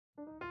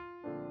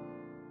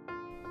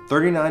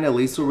39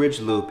 Aliso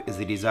Ridge Loop is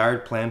the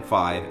desired Plan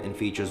 5 and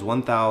features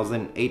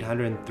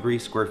 1,803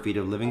 square feet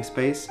of living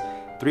space,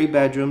 3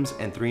 bedrooms,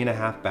 and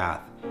 3.5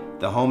 bath.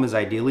 The home is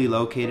ideally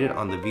located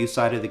on the view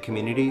side of the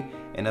community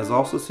and is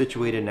also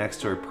situated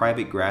next to a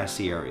private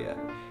grassy area.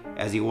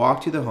 As you walk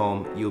to the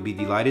home, you'll be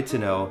delighted to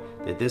know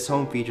that this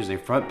home features a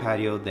front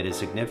patio that is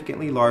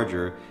significantly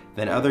larger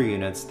than other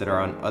units that are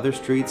on other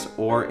streets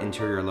or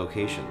interior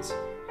locations.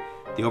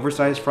 The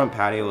oversized front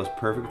patio is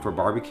perfect for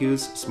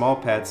barbecues, small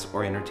pets,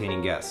 or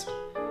entertaining guests.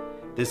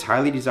 This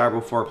highly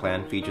desirable floor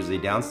plan features a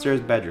downstairs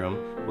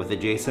bedroom with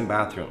adjacent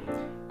bathroom.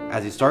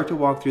 As you start to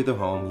walk through the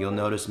home, you'll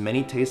notice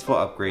many tasteful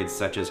upgrades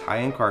such as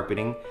high-end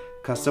carpeting,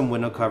 custom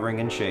window covering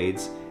and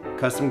shades,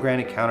 custom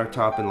granite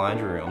countertop and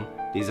laundry room,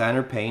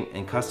 designer paint,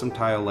 and custom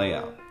tile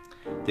layout.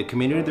 The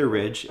community of the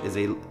Ridge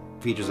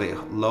features a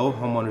low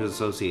homeowners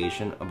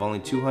association of only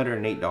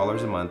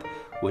 $208 a month,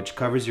 which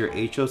covers your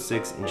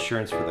HO6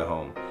 insurance for the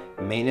home,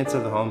 maintenance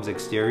of the home's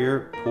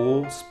exterior,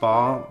 pool,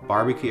 spa,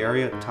 barbecue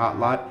area, tot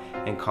lot,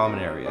 and common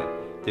area.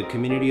 The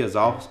community is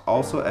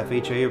also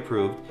FHA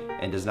approved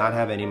and does not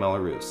have any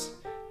Melrose.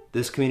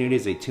 This community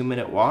is a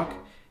 2-minute walk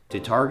to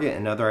Target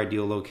and other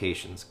ideal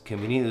locations,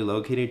 conveniently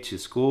located to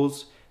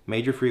schools,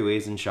 major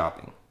freeways, and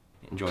shopping.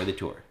 Enjoy the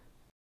tour.